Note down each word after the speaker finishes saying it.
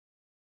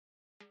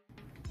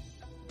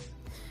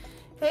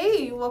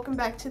Hey, welcome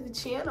back to the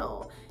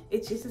channel.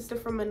 It's your sister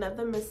from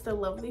another Mr.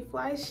 Lovely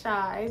Fly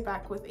Shy,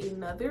 back with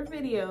another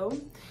video.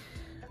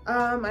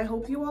 I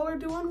hope you all are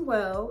doing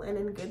well and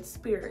in good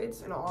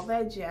spirits and all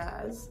that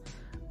jazz.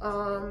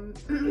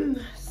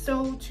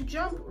 So to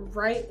jump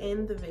right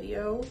in the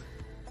video,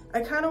 I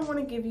kind of want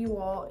to give you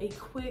all a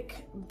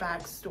quick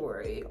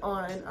backstory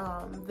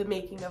on the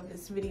making of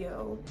this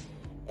video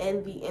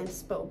and the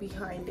inspo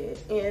behind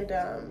it.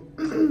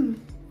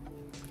 And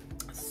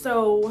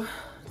so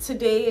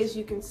today, as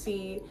you can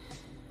see,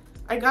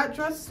 I got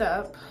dressed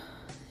up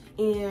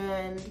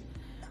and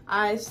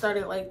I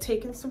started like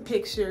taking some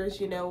pictures,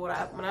 you know,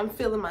 when I'm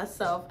feeling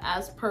myself,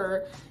 as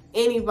per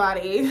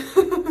anybody,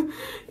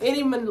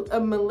 a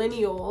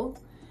millennial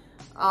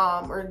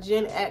or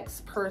Gen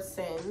X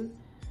person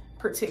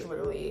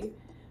particularly,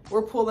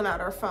 we're pulling out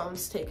our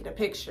phones taking a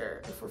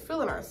picture if we're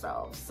feeling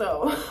ourselves.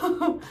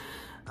 So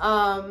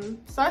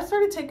so I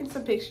started taking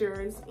some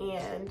pictures,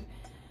 and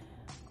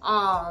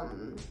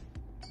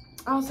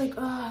I was like,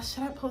 oh,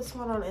 should I post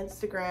one on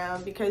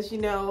Instagram? Because, you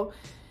know,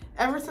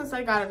 ever since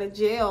I got out of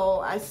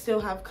jail, I still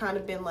have kind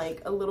of been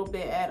like a little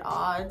bit at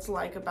odds,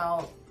 like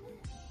about,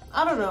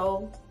 I don't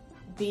know,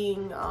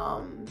 being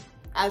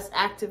as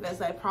active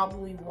as I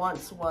probably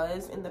once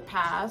was in the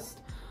past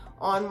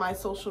on my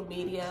social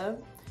media.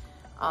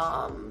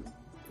 An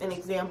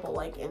example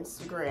like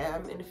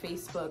Instagram and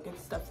Facebook and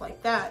stuff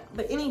like that.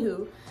 But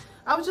anywho,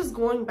 I was just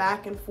going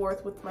back and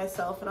forth with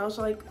myself, and I was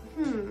like,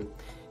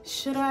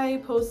 should I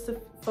post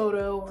a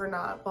photo or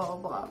not, blah,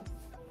 blah,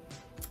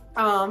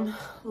 blah.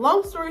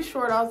 Long story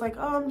short, I was like,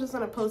 oh, I'm just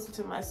gonna post it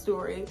to my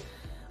story,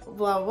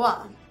 blah,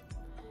 blah.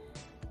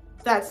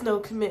 That's no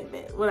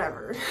commitment,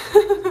 whatever.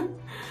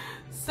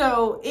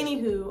 So,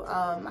 anywho,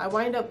 I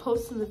wind up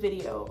posting the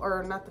video,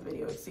 or not the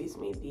video, excuse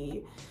me,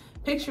 the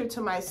picture to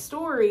my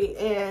story,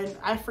 and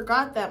I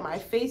forgot that my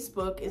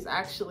Facebook is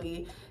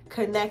actually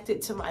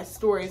connected to my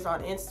stories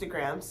on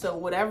Instagram. So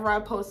whatever I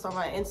post on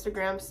my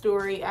Instagram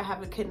story, I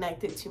have it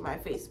connected to my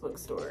Facebook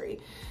story.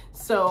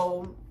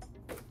 So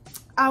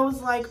I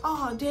was like,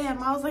 oh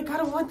damn, I was like, I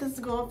don't want this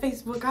to go on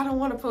Facebook. I don't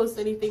want to post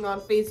anything on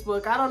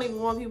Facebook. I don't even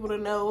want people to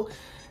know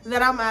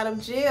that I'm out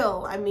of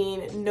jail. I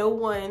mean, no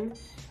one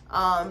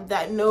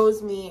that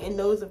knows me and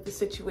knows of the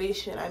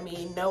situation, I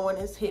mean, no one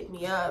has hit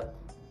me up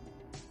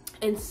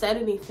and said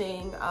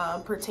anything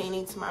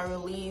pertaining to my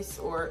release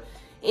or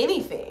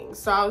anything.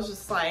 So I was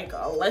just like,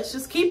 oh, let's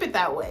just keep it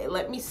that way.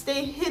 Let me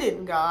stay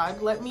hidden,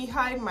 God. Let me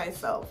hide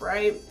myself,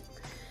 right?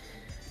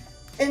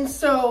 And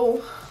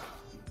so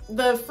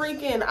the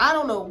freaking, I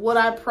don't know what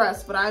I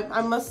pressed, but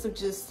I must have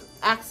just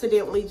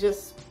accidentally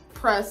just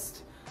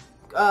pressed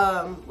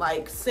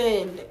like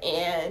send,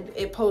 and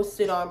it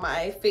posted on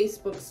my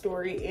Facebook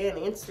story and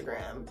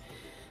Instagram.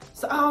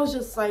 So I was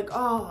just like,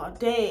 oh,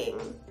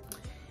 dang.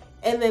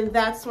 And then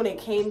that's when it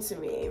came to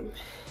me.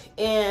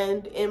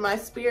 And in my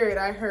spirit,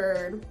 I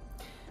heard,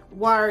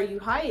 why are you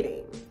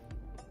hiding?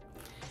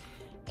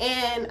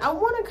 And I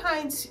want to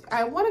kind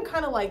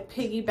of like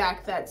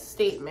piggyback that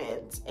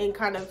statement and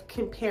kind of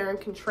compare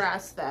and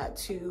contrast that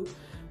to,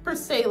 per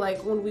se,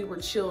 like when we were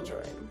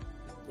children,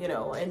 you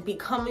know, and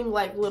becoming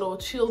like little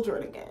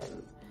children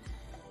again.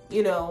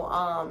 You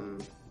know,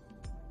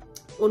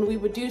 when we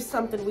would do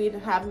something we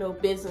didn't have no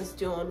business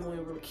doing when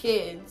we were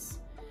kids,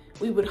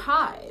 we would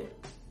hide.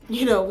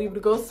 You know, we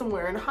would go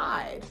somewhere and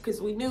hide because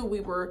we knew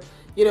we were,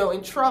 you know,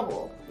 in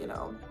trouble, you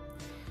know.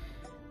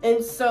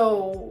 And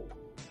so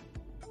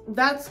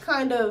that's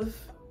kind of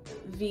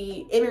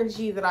the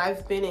energy that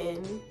I've been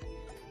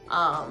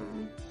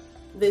in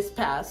this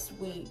past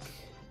week,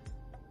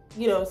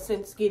 you know,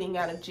 since getting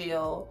out of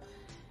jail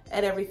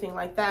and everything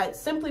like that.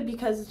 Simply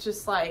because it's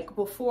just like,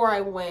 before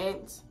I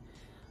went,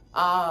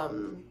 I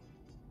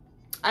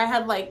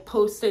had like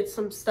posted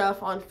some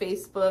stuff on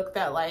Facebook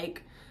that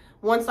like,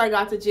 once I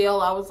got to jail,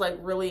 I was like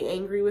really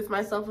angry with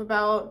myself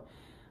about.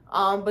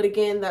 But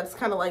again, that's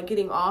kind of like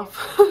getting off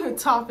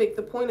topic.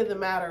 The point of the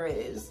matter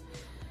is,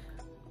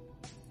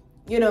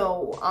 you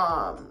know,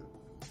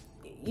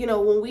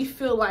 when we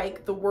feel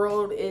like the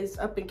world is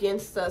up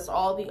against us,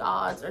 all the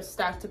odds are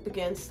stacked up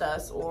against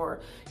us,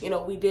 or, you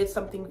know, we did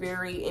something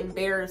very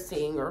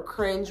embarrassing or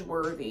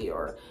cringeworthy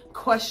or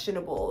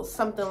questionable,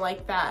 something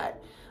like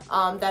that,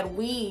 that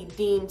we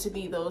deem to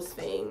be those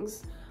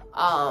things,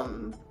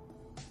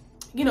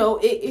 you know,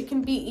 it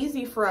can be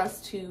easy for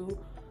us to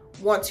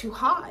want to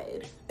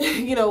hide,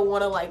 you know,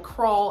 want to like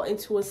crawl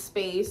into a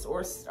space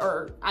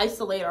or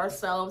isolate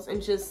ourselves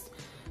and just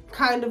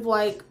kind of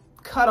like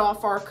cut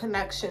off our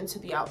connection to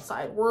the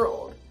outside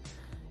world,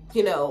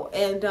 you know.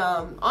 And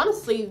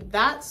honestly,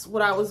 that's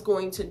what I was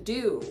going to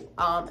do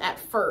at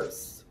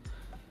first,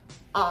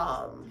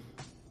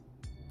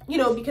 you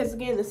know, because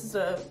again, this is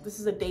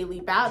a daily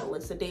battle.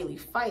 It's a daily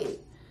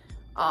fight.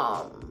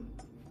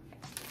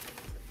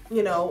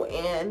 You know,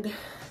 and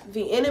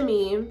the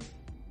enemy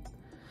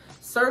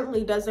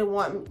certainly doesn't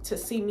want to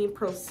see me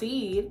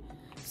proceed,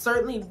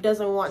 certainly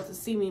doesn't want to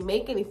see me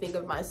make anything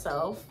of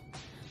myself.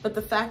 But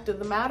the fact of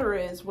the matter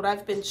is, what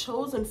I've been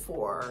chosen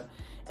for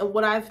and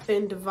what I've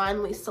been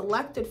divinely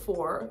selected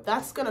for,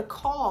 that's going to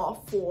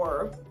call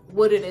for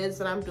what it is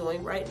that I'm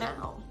doing right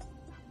now.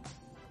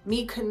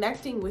 Me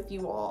connecting with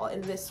you all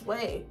in this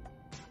way.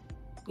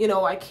 You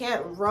know, I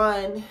can't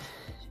run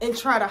and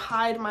try to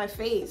hide my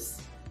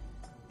face.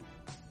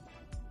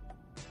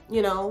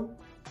 You know,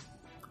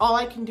 all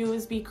I can do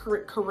is be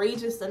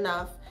courageous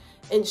enough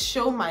and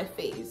show my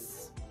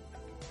face.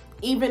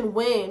 Even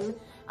when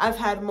I've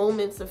had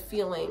moments of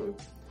feeling,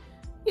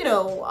 you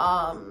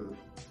know,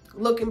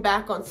 looking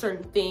back on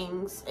certain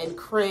things and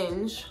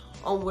cringe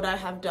on what I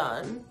have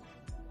done,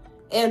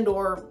 and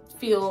or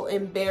feel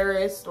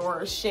embarrassed or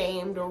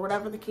ashamed or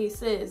whatever the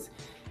case is.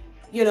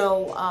 You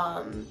know,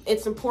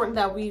 it's important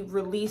that we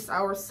release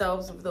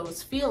ourselves of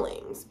those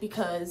feelings,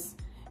 because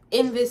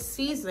in this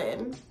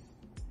season,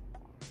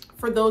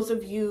 for those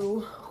of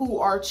you who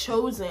are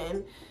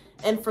chosen,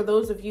 and for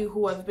those of you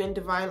who have been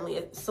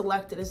divinely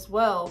selected as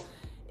well,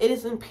 it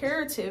is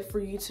imperative for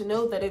you to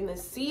know that in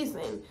this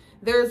season,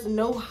 there's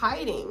no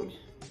hiding.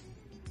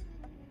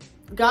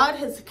 God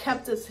has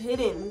kept us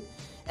hidden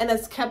and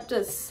has kept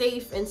us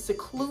safe and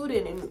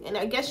secluded, and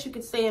I guess you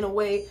could say in a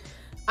way,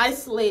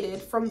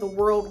 isolated from the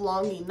world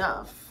long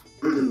enough.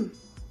 And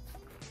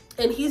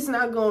he's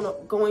not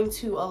going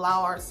to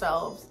allow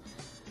ourselves,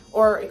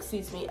 or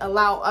excuse me,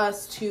 allow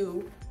us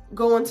to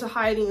go into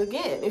hiding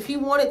again. If he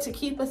wanted to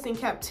keep us in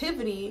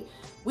captivity,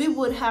 we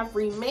would have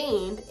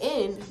remained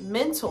in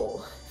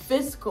mental,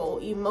 physical,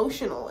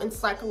 emotional, and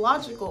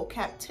psychological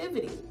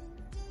captivity,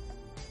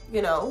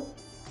 you know?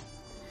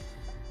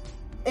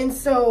 And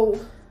so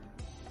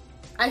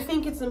I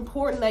think it's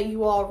important that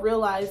you all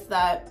realize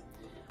that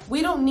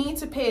we don't need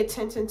to pay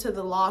attention to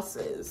the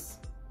losses.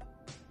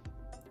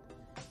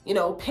 You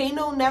know, pay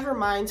no never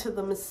mind to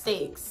the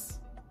mistakes,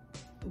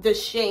 the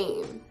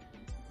shame,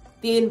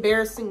 the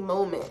embarrassing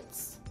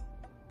moments.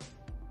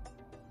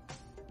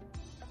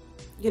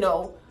 You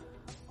know,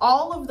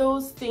 all of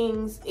those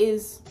things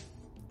is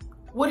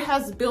what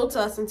has built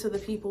us into the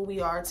people we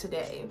are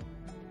today.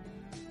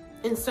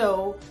 And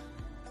so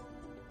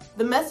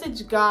the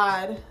message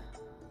God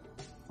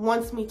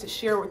wants me to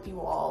share with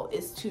you all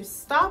is to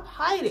stop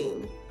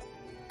hiding.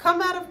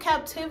 Come out of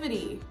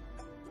captivity.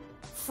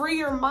 Free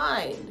your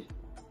mind.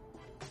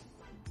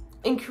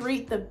 And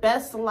create the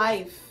best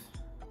life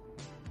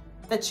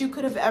that you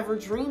could have ever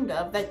dreamed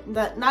of,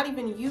 that not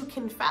even you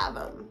can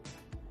fathom.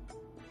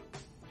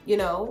 You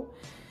know?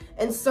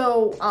 And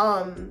so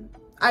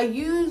I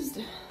used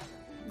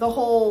the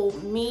whole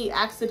me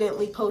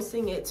accidentally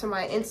posting it to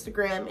my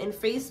Instagram and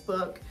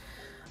Facebook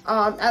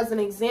as an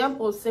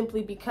example,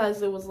 simply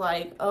because it was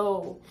like,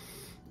 oh,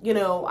 you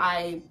know,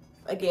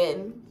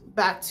 again,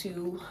 back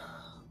to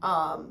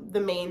the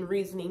main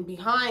reasoning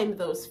behind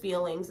those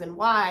feelings and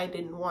why I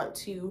didn't want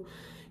to,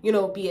 you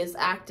know, be as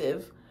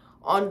active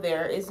on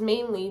there is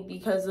mainly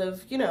because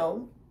of, you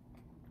know,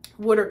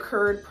 what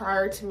occurred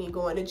prior to me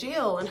going to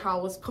jail and how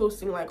I was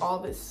posting like all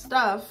this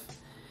stuff,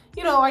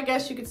 you know, I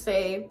guess you could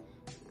say,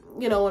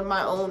 you know, in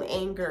my own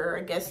anger,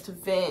 I guess, to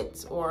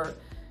vent or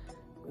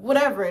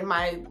whatever, in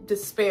my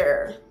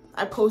despair.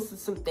 I posted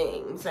some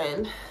things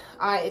and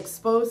I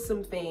exposed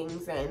some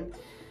things, and,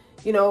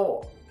 you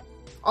know,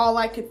 all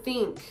I could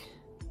think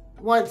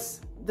once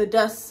the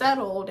dust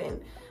settled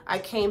and I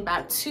came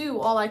back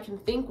to, all I can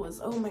think was,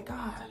 oh my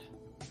God,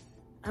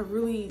 I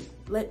really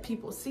let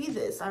people see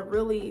this. I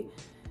really,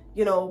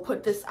 you know,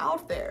 put this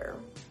out there.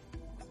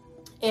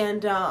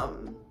 And,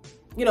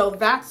 you know,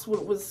 that's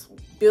what was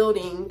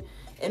building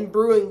and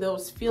brewing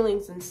those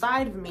feelings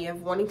inside of me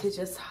of wanting to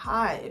just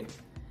hide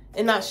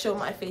and not show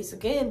my face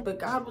again. But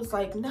God was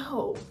like,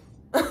 no,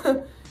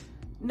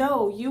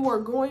 no, you are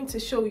going to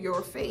show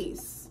your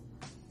face.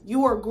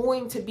 You are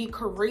going to be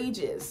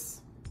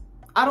courageous.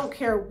 I don't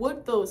care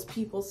what those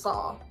people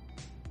saw.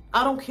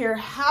 I don't care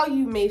how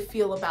you may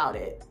feel about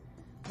it.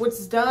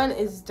 What's done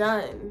is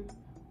done,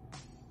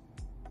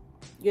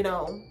 you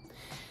know?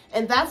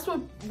 And that's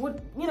what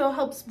you know,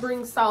 helps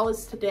bring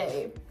solace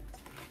today,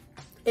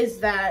 is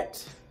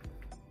that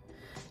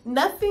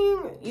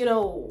nothing, you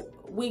know,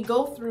 we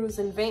go through is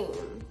in vain.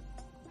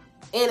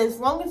 And as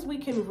long as we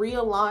can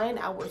realign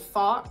our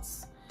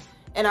thoughts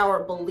and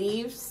our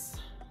beliefs,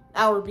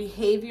 our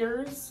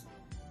behaviors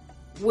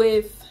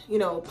with, you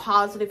know,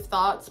 positive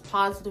thoughts,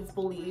 positive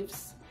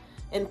beliefs,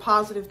 and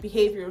positive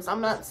behaviors.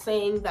 I'm not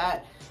saying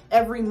that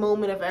every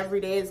moment of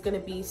every day is going to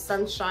be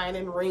sunshine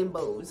and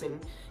rainbows.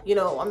 And, you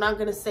know, I'm not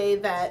going to say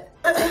that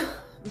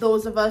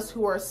those of us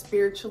who are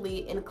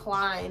spiritually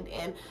inclined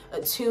and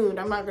attuned,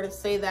 I'm not going to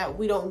say that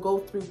we don't go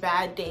through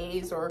bad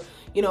days, or,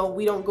 you know,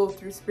 we don't go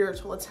through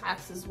spiritual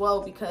attacks as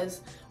well,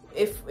 because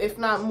if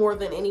not more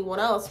than anyone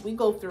else, we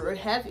go through it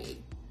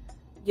heavy,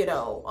 you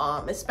know,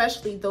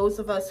 especially those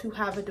of us who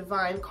have a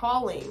divine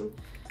calling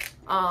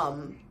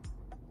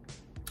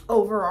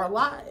over our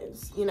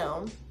lives, you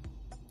know.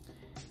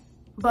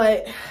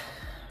 But,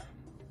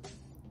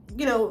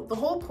 you know, the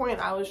whole point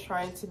I was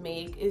trying to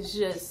make is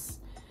just,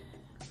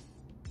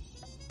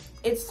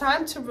 it's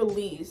time to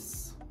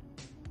release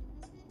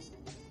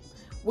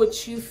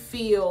what you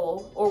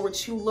feel or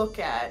what you look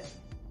at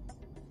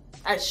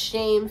as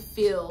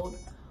shame-filled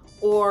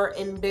or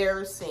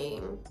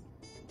embarrassing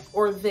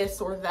or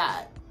this or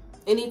that,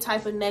 any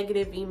type of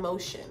negative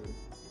emotion.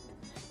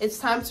 It's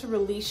time to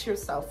release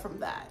yourself from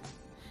that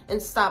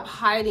and stop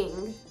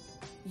hiding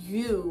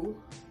you,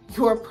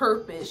 your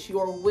purpose,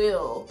 your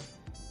will,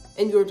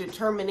 and your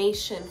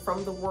determination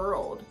from the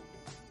world.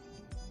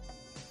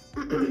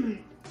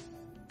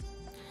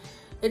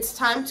 It's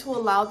time to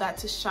allow that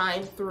to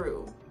shine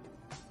through.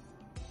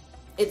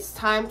 It's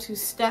time to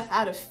step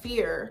out of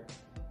fear,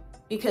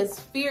 because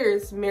fear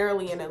is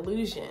merely an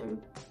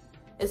illusion.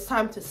 It's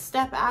time to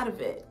step out of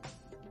it.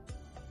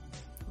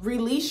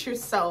 Release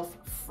yourself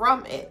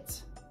from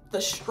it,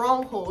 the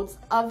strongholds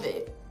of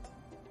it,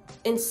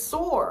 and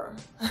soar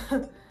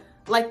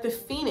like the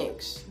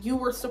phoenix you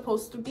were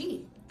supposed to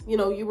be. You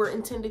know, you were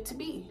intended to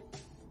be.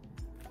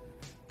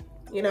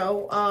 You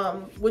know,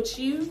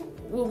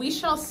 what we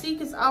shall seek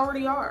is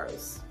already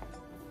ours.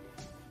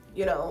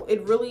 You know,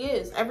 it really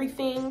is.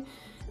 Everything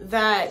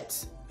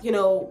that, you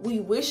know,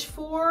 we wish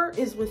for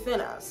is within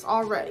us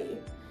already.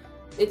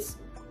 It's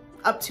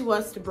up to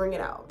us to bring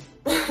it out.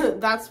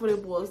 That's what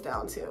it boils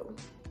down to.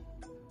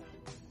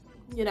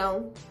 You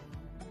know?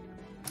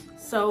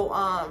 So,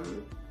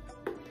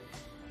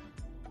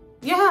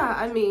 yeah,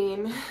 I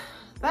mean,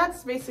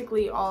 that's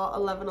basically all.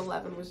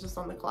 11:11 was just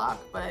on the clock,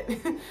 but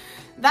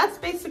that's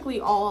basically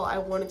all I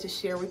wanted to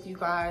share with you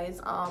guys.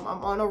 I'm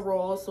on a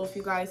roll, so if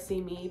you guys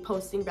see me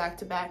posting back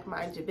to back,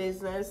 mind your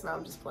business. No,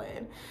 I'm just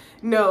playing.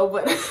 No,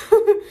 but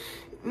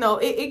no,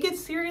 it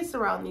gets serious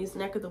around these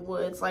neck of the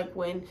woods. Like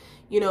when,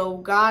 you know,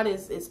 God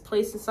is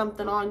placing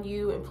something on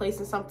you and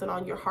placing something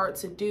on your heart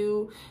to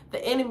do,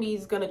 the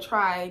enemy's gonna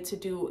try to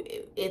do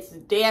its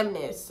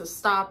damnness to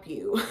stop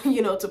you,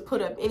 you know, to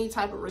put up any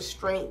type of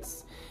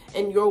restraints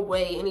in your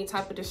way, any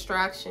type of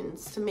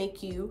distractions to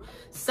make you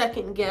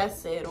second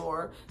guess it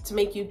or to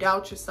make you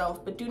doubt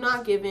yourself. But do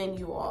not give in,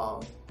 you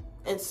all.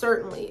 And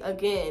certainly,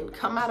 again,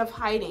 come out of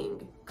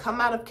hiding,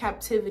 come out of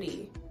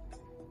captivity.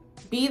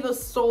 Be the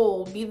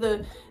soul, be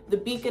the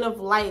beacon of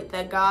light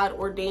that God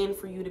ordained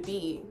for you to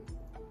be.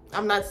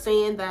 I'm not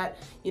saying that,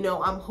 you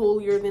know, I'm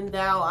holier than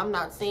thou. I'm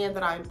not saying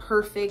that I'm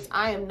perfect.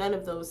 I am none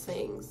of those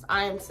things.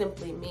 I am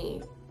simply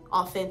me,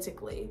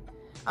 authentically.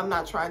 I'm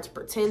not trying to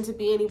pretend to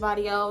be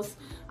anybody else.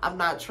 I'm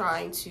not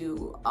trying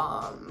to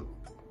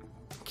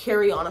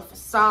carry on a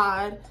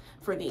facade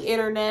for the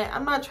internet.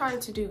 I'm not trying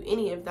to do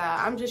any of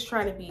that. I'm just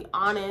trying to be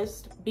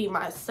honest, be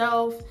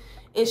myself,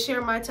 and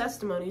share my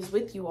testimonies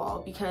with you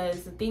all,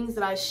 because the things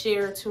that I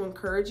share to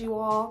encourage you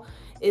all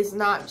is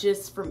not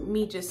just for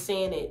me just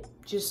saying it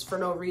just for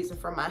no reason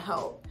for my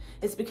help.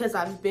 It's because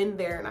I've been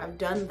there and I've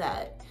done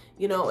that,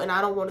 you know, and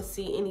I don't want to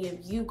see any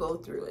of you go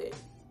through it,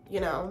 you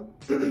know.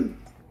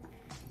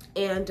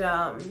 And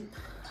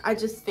I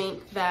just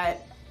think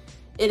that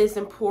it is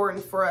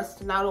important for us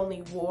to not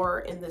only war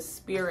in the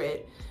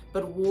spirit,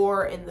 but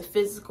war in the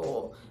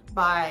physical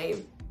by,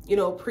 you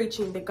know,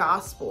 preaching the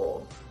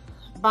gospel,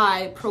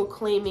 by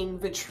proclaiming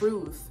the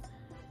truth,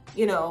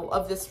 you know,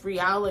 of this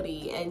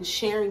reality and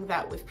sharing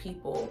that with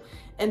people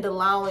and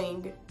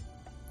allowing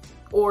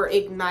or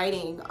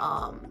igniting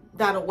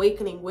that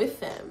awakening with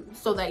them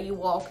so that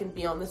you all can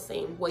be on the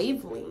same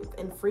wavelength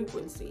and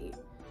frequency,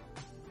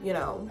 you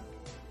know.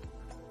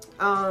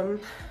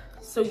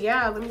 So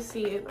yeah, let me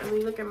see it. Let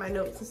me look at my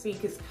notes to see,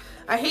 because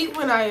I hate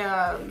when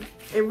I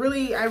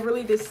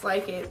really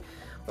dislike it.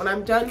 When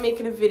I'm done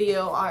making a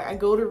video, I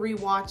go to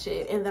rewatch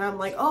it and then I'm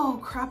like, oh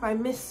crap, I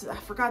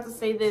forgot to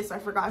say this, I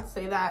forgot to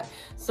say that.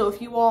 So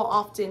if you all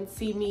often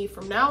see me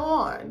from now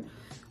on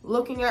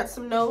looking at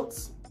some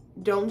notes,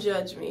 don't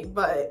judge me.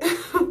 But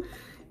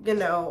you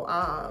know,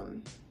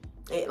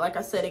 like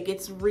I said, it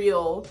gets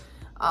real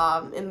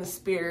in the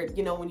spirit,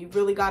 you know, when you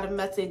really got a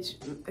message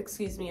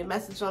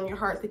on your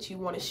heart that you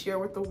want to share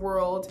with the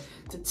world,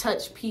 to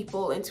touch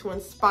people and to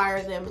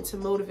inspire them and to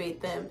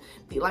motivate them.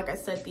 Like I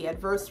said, the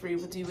adversary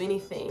will do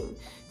anything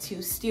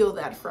to steal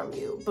that from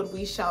you, but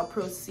we shall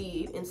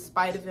proceed in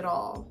spite of it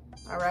all.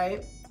 All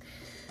right.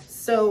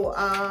 So,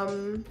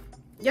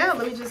 yeah,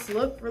 let me just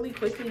look really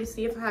quickly to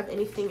see if I have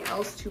anything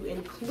else to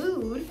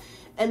include,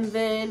 and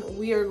then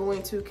we are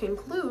going to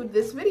conclude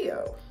this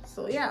video.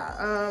 So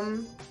yeah,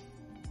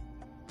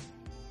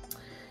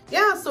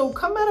 yeah, so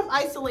come out of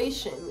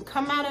isolation,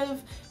 come out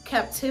of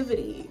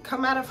captivity,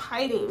 come out of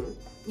hiding,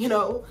 you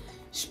know,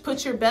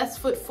 put your best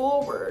foot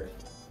forward,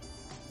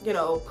 you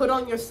know, put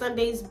on your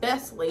Sunday's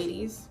best,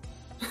 ladies.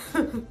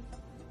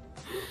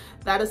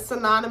 That is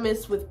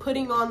synonymous with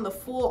putting on the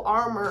full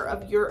armor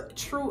of your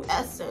true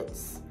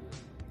essence.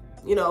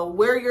 You know,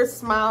 wear your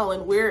smile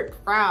and wear it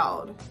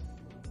proud.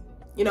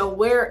 You know,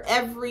 wear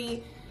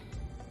every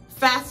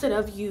facet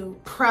of you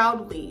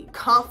proudly,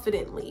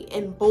 confidently,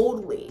 and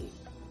boldly.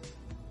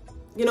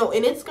 You know,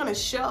 and it's gonna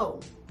show.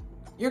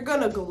 You're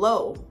gonna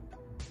glow.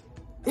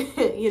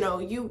 You know,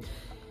 you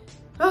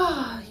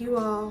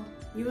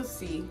will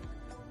see.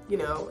 You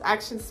know,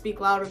 actions speak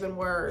louder than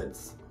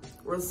words.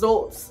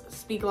 Results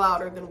speak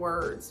louder than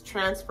words.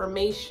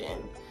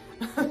 Transformation,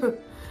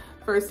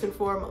 first and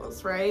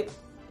foremost, right?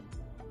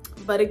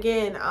 But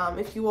again,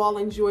 if you all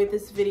enjoyed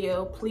this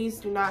video, please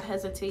do not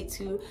hesitate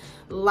to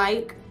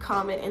like,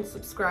 comment, and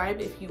subscribe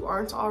if you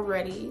aren't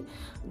already.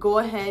 Go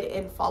ahead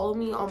and follow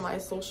me on my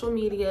social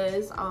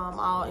medias.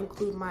 I'll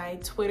include my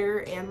Twitter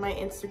and my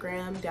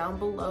Instagram down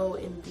below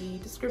in the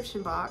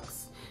description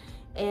box.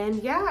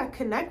 And yeah,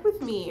 connect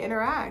with me,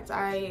 interact.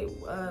 I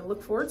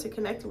look forward to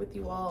connecting with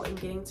you all and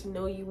getting to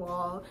know you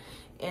all.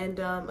 And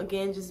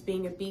again, just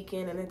being a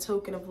beacon and a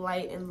token of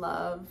light and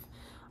love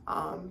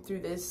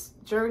through this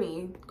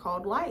journey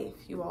called life,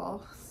 you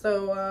all.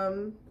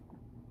 So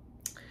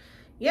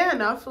yeah,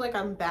 now I feel like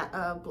I'm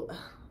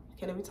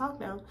can't even talk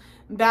now,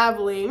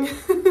 babbling.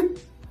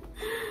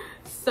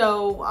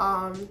 So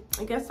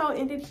I guess I'll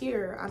end it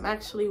here. I'm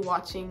actually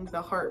watching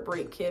The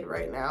Heartbreak Kid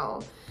right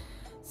now,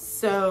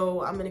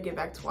 so I'm gonna get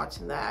back to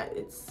watching that.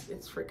 It's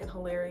freaking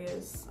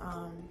hilarious.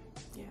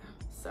 Yeah,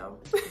 so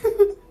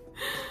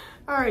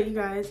all right, you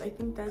guys, I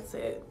think that's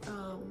it.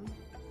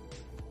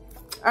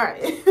 All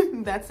right,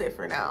 that's it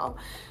for now.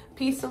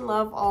 Peace and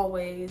love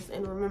always.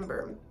 And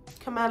remember,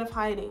 come out of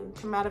hiding,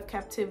 come out of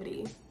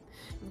captivity.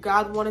 If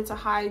God wanted to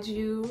hide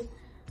you,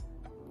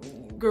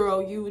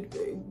 girl, you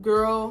would,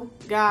 girl,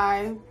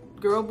 guy,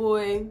 girl,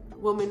 boy,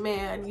 woman,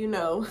 man, you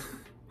know,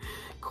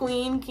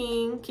 queen,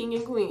 king, king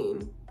and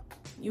queen,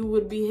 you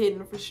would be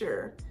hidden for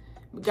sure.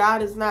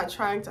 God is not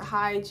trying to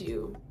hide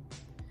you.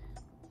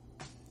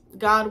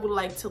 God would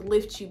like to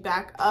lift you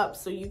back up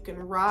so you can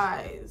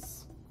rise.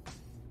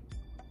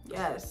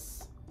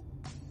 Yes.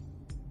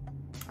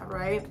 All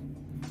right.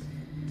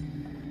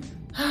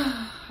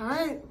 All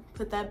right.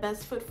 Put that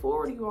best foot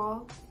forward, you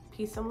all.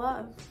 Peace and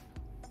love.